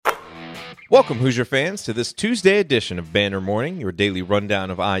Welcome, Hoosier fans, to this Tuesday edition of Banner Morning, your daily rundown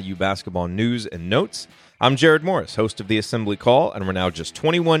of IU basketball news and notes. I'm Jared Morris, host of the Assembly Call, and we're now just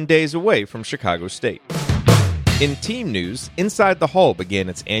 21 days away from Chicago State. In team news, Inside the Hall began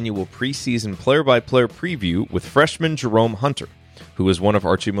its annual preseason player-by-player preview with freshman Jerome Hunter, who was one of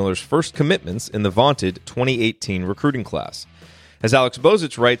Archie Miller's first commitments in the vaunted 2018 recruiting class. As Alex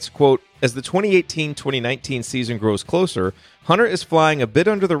Bozich writes, quote, "As the 2018-2019 season grows closer, Hunter is flying a bit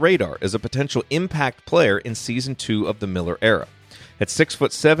under the radar as a potential impact player in Season 2 of the Miller era. At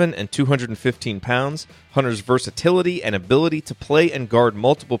 6'7" and 215 pounds, Hunter's versatility and ability to play and guard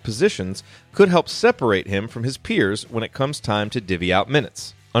multiple positions could help separate him from his peers when it comes time to divvy out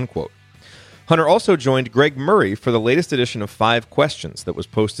minutes." Unquote. Hunter also joined Greg Murray for the latest edition of 5 Questions that was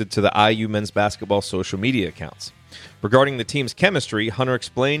posted to the IU men's basketball social media accounts. Regarding the team's chemistry, Hunter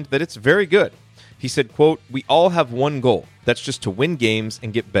explained that it's very good. He said, quote, "We all have one goal. That's just to win games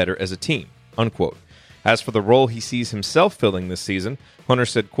and get better as a team." Unquote. As for the role he sees himself filling this season, Hunter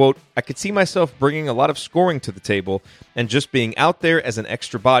said, quote, "I could see myself bringing a lot of scoring to the table and just being out there as an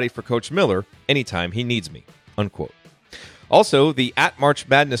extra body for Coach Miller anytime he needs me." Unquote. Also, the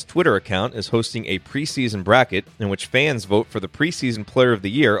 @MarchMadness Twitter account is hosting a preseason bracket in which fans vote for the preseason player of the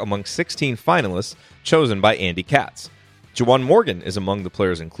year among 16 finalists chosen by Andy Katz. Juwan Morgan is among the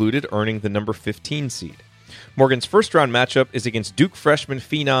players included, earning the number 15 seed. Morgan's first-round matchup is against Duke freshman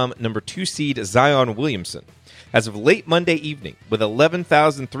phenom number 2 seed Zion Williamson. As of late Monday evening, with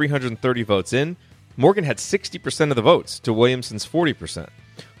 11,330 votes in, Morgan had 60% of the votes to Williamson's 40%.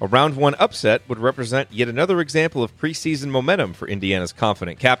 A round 1 upset would represent yet another example of preseason momentum for Indiana's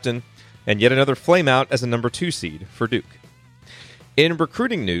confident captain, and yet another flameout as a number 2 seed for Duke. In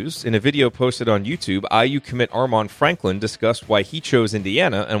recruiting news, in a video posted on YouTube, IU commit Armon Franklin discussed why he chose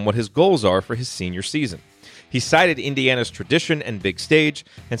Indiana and what his goals are for his senior season. He cited Indiana's tradition and big stage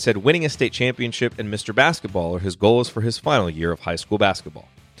and said winning a state championship and Mr. Basketball are his goals for his final year of high school basketball.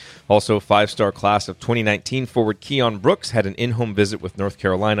 Also, 5-star class of 2019 forward Keon Brooks had an in-home visit with North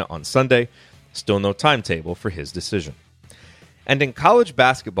Carolina on Sunday. Still no timetable for his decision. And in college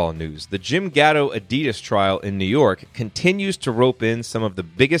basketball news, the Jim Gatto Adidas trial in New York continues to rope in some of the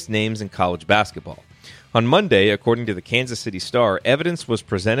biggest names in college basketball. On Monday, according to the Kansas City Star, evidence was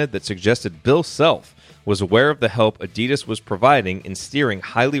presented that suggested Bill Self was aware of the help Adidas was providing in steering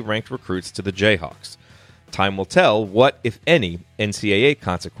highly ranked recruits to the Jayhawks. Time will tell what, if any, NCAA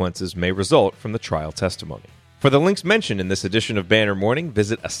consequences may result from the trial testimony. For the links mentioned in this edition of Banner Morning,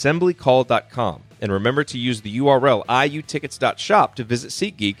 visit assemblycall.com. And remember to use the URL iutickets.shop to visit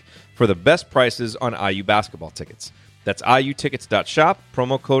SeatGeek for the best prices on IU basketball tickets. That's iutickets.shop,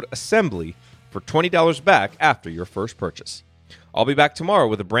 promo code ASSEMBLY for $20 back after your first purchase. I'll be back tomorrow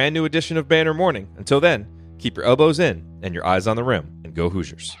with a brand new edition of Banner Morning. Until then, keep your elbows in and your eyes on the rim, and go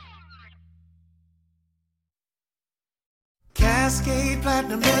Hoosiers. Cascade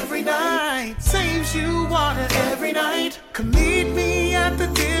Platinum every night saves you water every night. Come meet me at the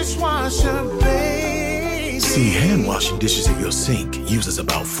dishwasher, baby. See, hand washing dishes in your sink uses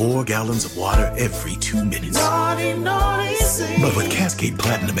about 4 gallons of water every 2 minutes. Naughty, naughty, sing. But with Cascade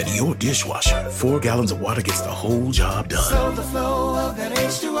Platinum in your dishwasher, 4 gallons of water gets the whole job done. Slow the flow of that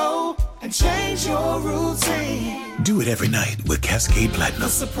H2O and change your routine. Do it every night with Cascade Platinum. A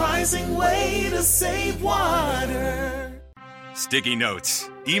surprising way to save water. Sticky notes,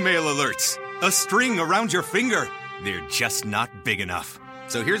 email alerts, a string around your finger. They're just not big enough.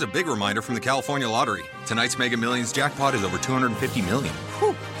 So here's a big reminder from the California Lottery. Tonight's Mega Millions jackpot is over $250 million.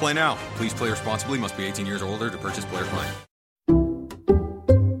 Whew. Play now. Please play responsibly. Must be 18 years or older to purchase player client.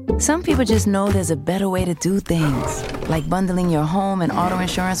 Some people just know there's a better way to do things. Like bundling your home and auto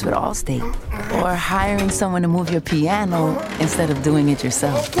insurance with Allstate. Or hiring someone to move your piano instead of doing it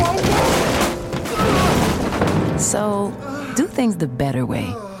yourself. So, do things the better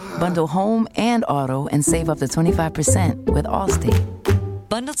way. Bundle home and auto and save up to 25% with Allstate.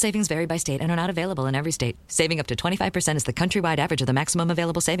 Bundled savings vary by state and are not available in every state. Saving up to 25% is the countrywide average of the maximum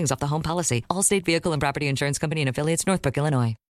available savings off the home policy. Allstate Vehicle and Property Insurance Company and affiliates, Northbrook, Illinois.